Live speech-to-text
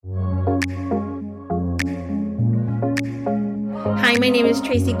Hi, my name is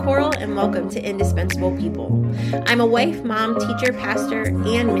Tracie Corll, and welcome to Indispensable People. I'm a wife, mom, teacher, pastor,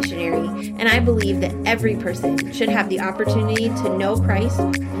 and missionary, and I believe that every person should have the opportunity to know Christ,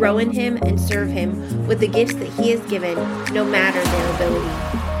 grow in Him, and serve Him with the gifts that He has given, no matter their ability.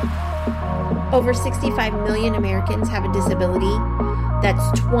 Over 65 million Americans have a disability.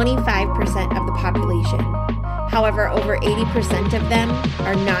 That's 25% of the population. However, over 80% of them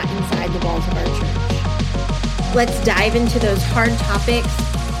are not inside the walls of our church. Let's dive into those hard topics,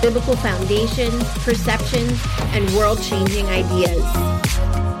 biblical foundations, perceptions, and world-changing ideas.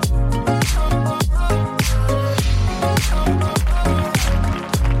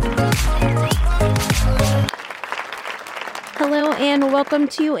 Hello and welcome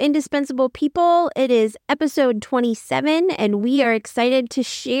to Indispensable People. It is episode 27, and we are excited to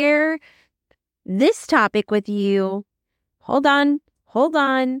share this topic with you. Hold on.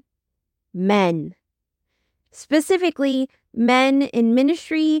 Men. Specifically, men in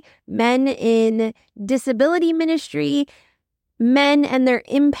ministry, men in disability ministry, men and their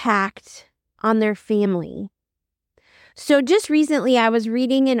impact on their family. So just recently, I was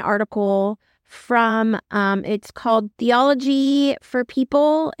reading an article from, it's called Theology for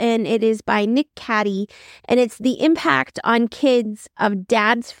People, and it is by Nick Caddy, and it's the impact on kids of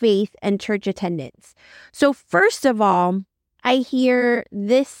dad's faith and church attendance. So first of all, I hear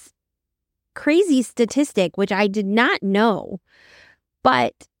this crazy statistic, which I did not know,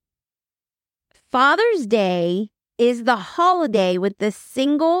 but Father's Day is the holiday with the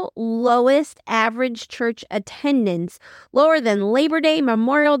single lowest average church attendance, lower than Labor Day,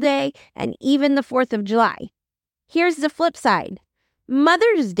 Memorial Day, and even the 4th of July. Here's the flip side.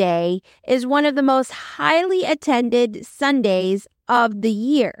 Mother's Day is one of the most highly attended Sundays of the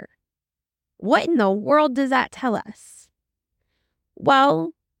year. What in the world does that tell us?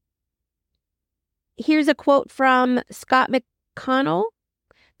 Well, here's a quote from Scott McConnell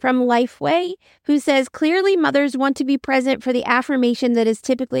from Lifeway, who says, clearly mothers want to be present for the affirmation that is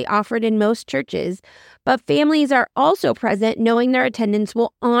typically offered in most churches, but families are also present knowing their attendance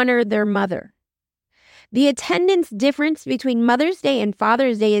will honor their mother. The attendance difference between Mother's Day and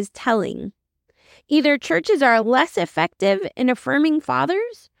Father's Day is telling. Either churches are less effective in affirming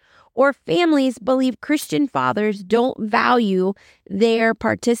fathers, or families believe Christian fathers don't value their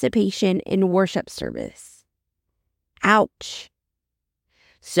participation in worship service. Ouch.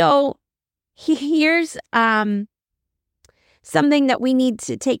 So here's something that we need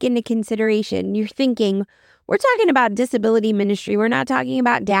to take into consideration. You're thinking, we're talking about disability ministry. We're not talking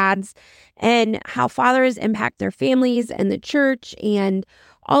about dads and how fathers impact their families and the church and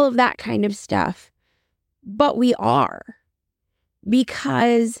all of that kind of stuff. But we are,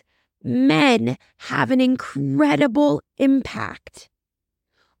 because men have an incredible impact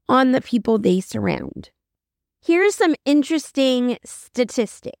on the people they surround. Here's some interesting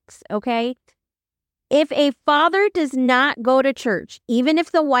statistics, okay? If a father does not go to church, even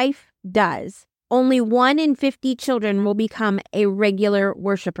if the wife does, only 1 in 50 children will become a regular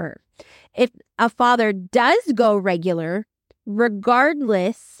worshiper. If a father does go regular,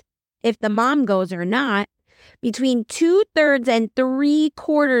 regardless if the mom goes or not, between 2/3 and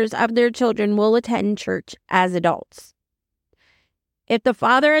 3/4 of their children will attend church as adults. If the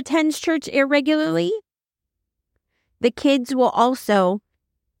father attends church irregularly, the kids will also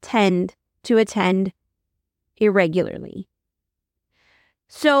tend to attend irregularly.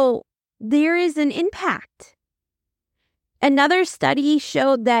 So there is an impact. Another study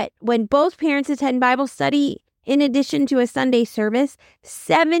showed that when both parents attend Bible study, in addition to a Sunday service,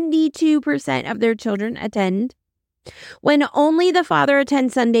 72% of their children attend. When only the father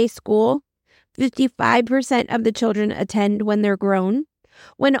attends Sunday school, 55% of the children attend when they're grown.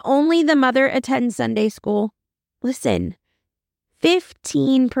 When only the mother attends Sunday school, listen,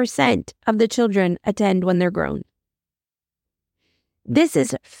 15% of the children attend when they're grown. This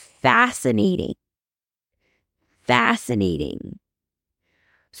is fascinating. Fascinating.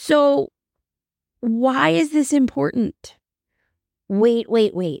 So, why is this important? Wait.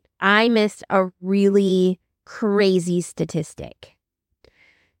 I missed a really crazy statistic.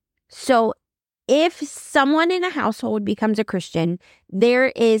 So if someone in a household becomes a Christian, there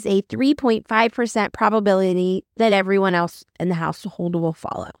is a 3.5% probability that everyone else in the household will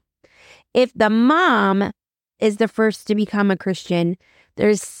follow. If the mom is the first to become a Christian,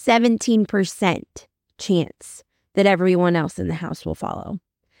 there's 17% chance that everyone else in the house will follow.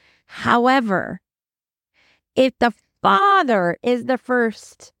 However, if the father is the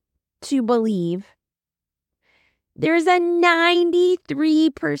first to believe, there's a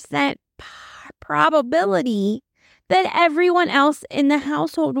 93% probability that everyone else in the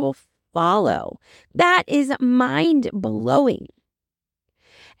household will follow. That is mind-blowing.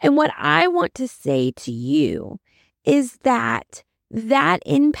 And what I want to say to you is that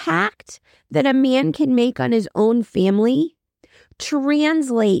impact that a man can make on his own family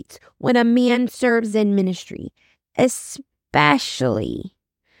translates when a man serves in ministry, especially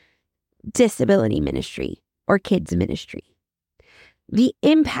disability ministry or kids ministry. The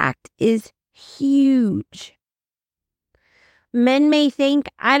impact is huge. Men may think,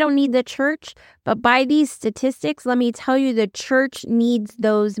 I don't need the church, but by these statistics, let me tell you, the church needs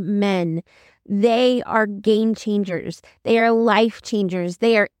those men. They are game changers. They are life changers.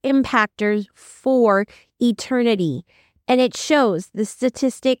 They are impactors for eternity. And it shows, the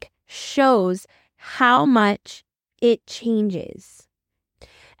statistic shows how much it changes.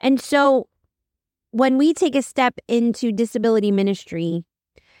 And so when we take a step into disability ministry,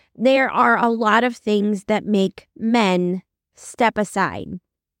 there are a lot of things that make men step aside.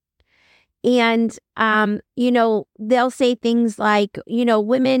 And, they'll say things like,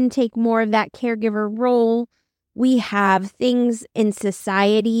 women take more of that caregiver role. We have things in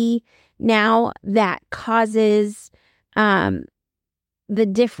society now that causes the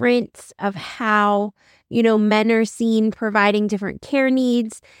difference of how, men are seen providing different care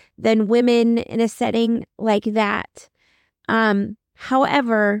needs than women in a setting like that.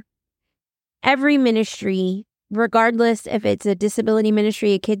 However, every ministry, regardless if it's a disability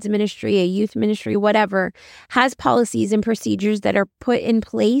ministry, a kids ministry, a youth ministry, whatever, has policies and procedures that are put in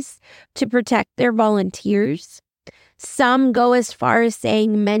place to protect their volunteers. Some go as far as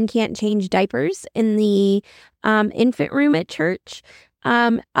saying men can't change diapers in the infant room at church.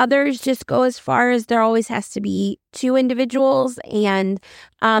 Others just go as far as there always has to be two individuals, and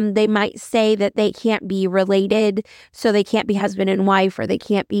they might say that they can't be related, so they can't be husband and wife, or they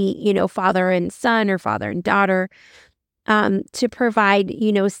can't be, father and son or father and daughter, to provide,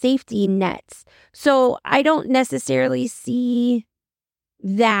 safety nets. So I don't necessarily see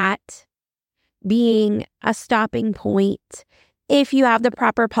that being a stopping point if you have the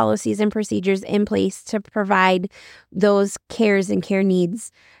proper policies and procedures in place to provide those cares and care needs.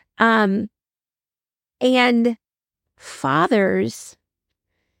 And fathers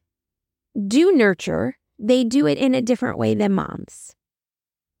do nurture. They do it in a different way than moms.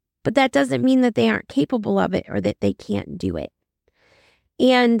 But that doesn't mean that they aren't capable of it or that they can't do it.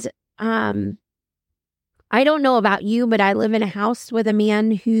 And I don't know about you, but I live in a house with a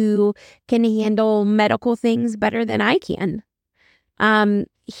man who can handle medical things better than I can.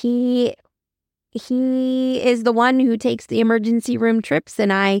 He is the one who takes the emergency room trips,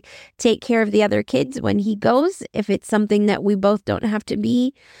 and I take care of the other kids when he goes, if it's something that we both don't have to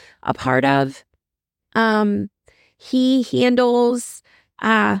be a part of. He handles,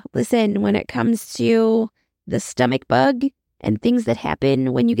 when it comes to the stomach bug and things that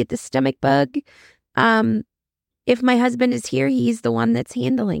happen when you get the stomach bug, if my husband is here, he's the one that's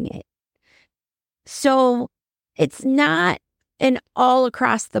handling it. So it's not an all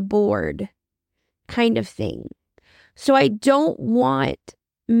across the board kind of thing. So I don't want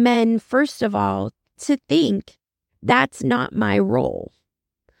men, first of all, to think that's not my role.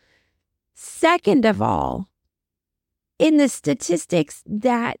 Second of all, in the statistics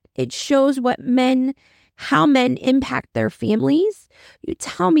that it shows how men impact their families, you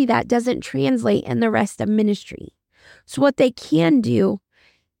tell me that doesn't translate in the rest of ministry. So what they can do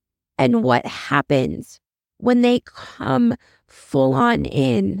and what happens when they come full on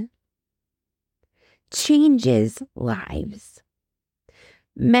in changes lives.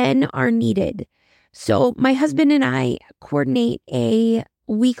 Men are needed. So my husband and I coordinate a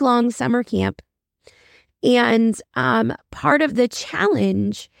week-long summer camp. And part of the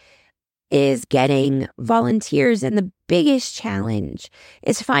challenge is getting volunteers. And the biggest challenge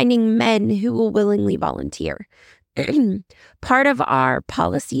is finding men who will willingly volunteer. Part of our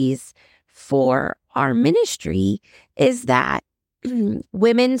policies for our ministry is that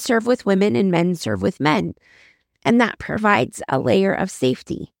women serve with women and men serve with men. And that provides a layer of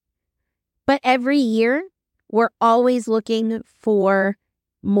safety. But every year, we're always looking for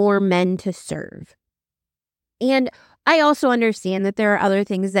more men to serve. And I also understand that there are other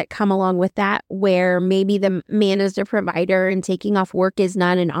things that come along with that, where maybe the man is a provider and taking off work is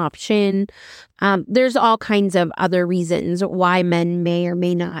not an option. There's all kinds of other reasons why men may or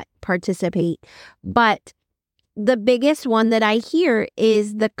may not participate. But the biggest one that I hear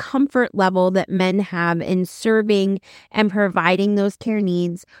is the comfort level that men have in serving and providing those care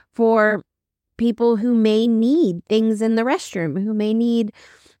needs for people who may need things in the restroom, who may need,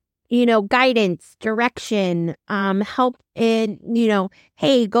 guidance, direction, help in,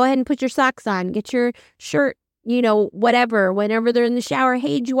 hey, go ahead and put your socks on, get your shirt, whatever, whenever they're in the shower,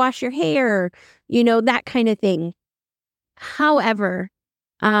 hey, did you wash your hair? That kind of thing. However,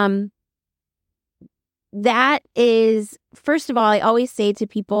 That is, first of all, I always say to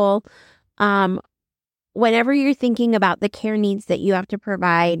people, whenever you're thinking about the care needs that you have to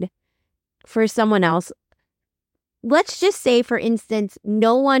provide for someone else, let's just say, for instance,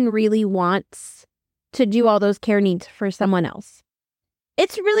 no one really wants to do all those care needs for someone else.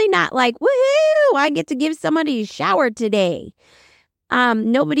 It's really not like, woohoo, I get to give somebody a shower today.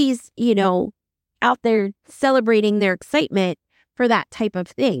 Nobody's, out there celebrating their excitement for that type of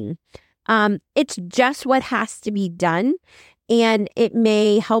thing. It's just what has to be done, and it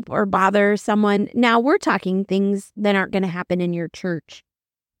may help or bother someone. Now, we're talking things that aren't going to happen in your church.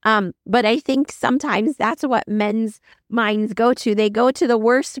 But I think sometimes that's what men's minds go to. They go to the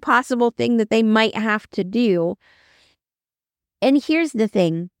worst possible thing that they might have to do. And here's the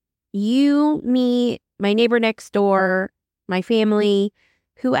thing. You, me, my neighbor next door, my family,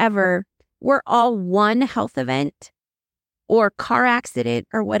 whoever, we're all one health event or car accident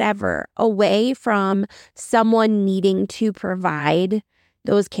or whatever away from someone needing to provide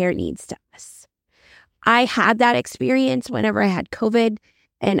those care needs to us. I had that experience whenever I had COVID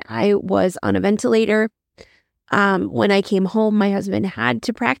and I was on a ventilator. When I came home, my husband had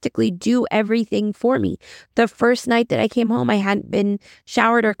to practically do everything for me. The first night that I came home, I hadn't been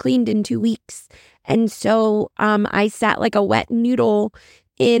showered or cleaned in 2 weeks. And so I sat like a wet noodle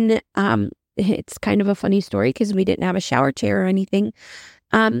in, it's kind of a funny story because we didn't have a shower chair or anything.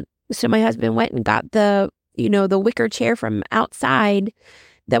 So my husband went and got the wicker chair from outside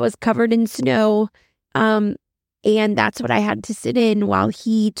that was covered in snow. And that's what I had to sit in while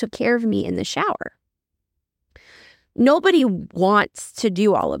he took care of me in the shower. Nobody wants to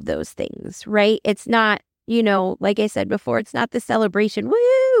do all of those things, right? It's not, like I said before, it's not the celebration.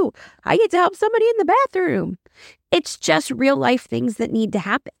 Woo! I get to help somebody in the bathroom. It's just real life things that need to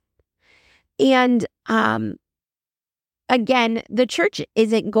happen. And again, the church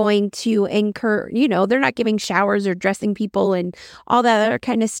isn't going to incur, they're not giving showers or dressing people and all that other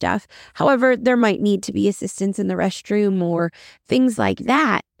kind of stuff. However, there might need to be assistance in the restroom or things like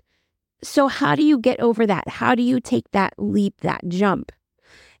that. So how do you get over that? How do you take that leap, that jump?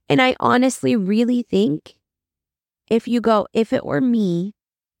 And I honestly really think if you go, if it were me,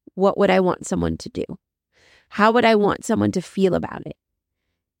 what would I want someone to do? How would I want someone to feel about it?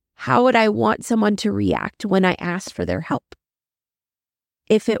 How would I want someone to react when I asked for their help?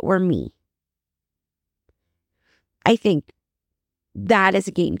 If it were me. I think that is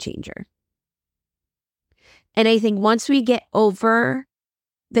a game changer. And I think once we get over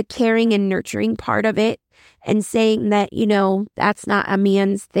the caring and nurturing part of it and saying that, that's not a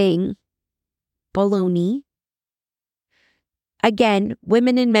man's thing, baloney. Again,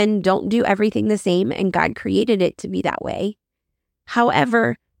 women and men don't do everything the same, and God created it to be that way.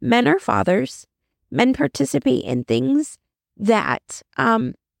 However, men are fathers. Men participate in things that,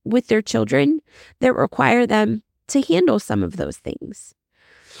 with their children, that require them to handle some of those things.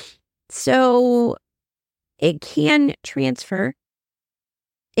 So it can transfer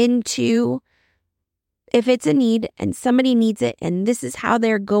into, if it's a need and somebody needs it, and this is how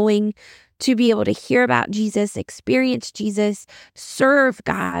they're going to be able to hear about Jesus, experience Jesus, serve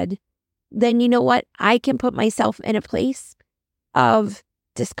God, then you know what? I can put myself in a place of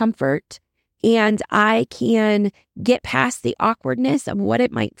discomfort and I can get past the awkwardness of what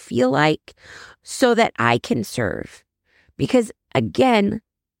it might feel like so that I can serve. Because again,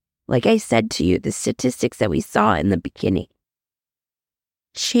 like I said to you, the statistics that we saw in the beginning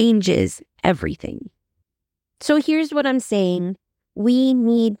changes everything. So here's what I'm saying. We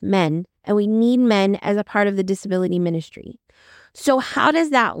need men, and we need men as a part of the disability ministry. So how does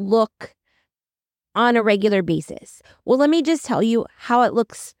that look on a regular basis? Well, let me just tell you how it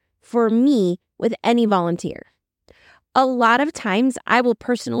looks for me with any volunteer. A lot of times I will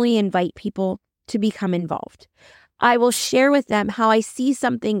personally invite people to become involved. I will share with them how I see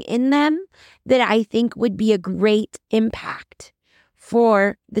something in them that I think would be a great impact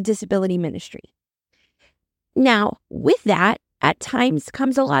for the disability ministry. Now, with that, at times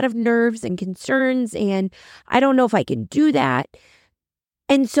comes a lot of nerves and concerns, and I don't know if I can do that.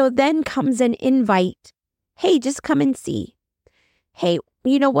 And so then comes an invite. Hey, just come and see. Hey,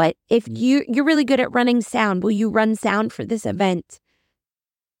 you know what? If you're really good at running sound, will you run sound for this event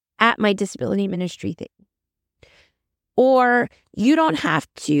at my disability ministry thing? Or you don't have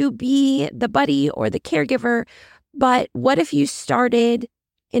to be the buddy or the caregiver, but what if you started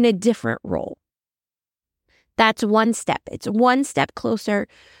in a different role? That's one step. It's one step closer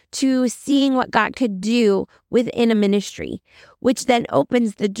to seeing what God could do within a ministry, which then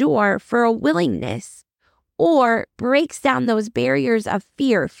opens the door for a willingness or breaks down those barriers of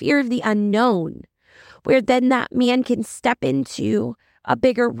fear of the unknown, where then that man can step into a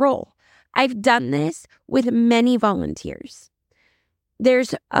bigger role. I've done this with many volunteers.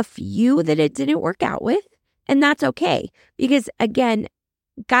 There's a few that it didn't work out with, and that's okay. Because again,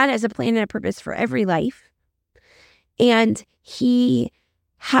 God has a plan and a purpose for every life. And He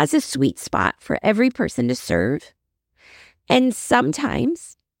has a sweet spot for every person to serve. And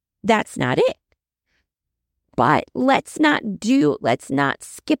sometimes that's not it. But let's not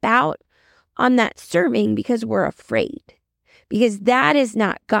skip out on that serving because we're afraid. Because that is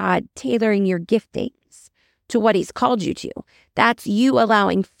not God tailoring your giftings to what He's called you to. That's you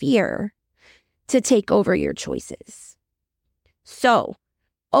allowing fear to take over your choices. So,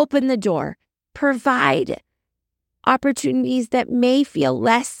 open the door. Provide opportunities that may feel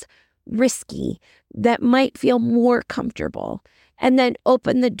less risky, that might feel more comfortable, and then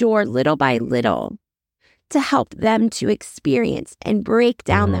open the door little by little to help them to experience and break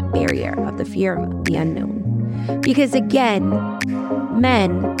down that barrier of the fear of the unknown. Because again,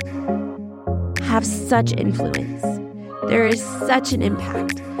 men have such influence. There is such an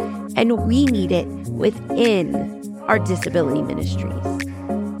impact, and we need it within our disability ministries.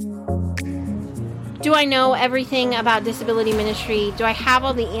 Do I know everything about disability ministry? Do I have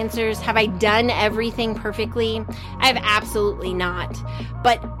all the answers? Have I done everything perfectly? I have absolutely not.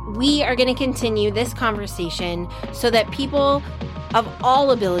 But we are going to continue this conversation so that people of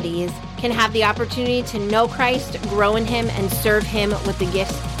all abilities can have the opportunity to know Christ, grow in Him, and serve Him with the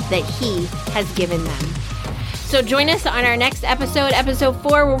gifts that He has given them. So join us on our next episode, episode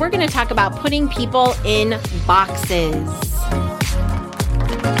 4, where we're going to talk about putting people in boxes.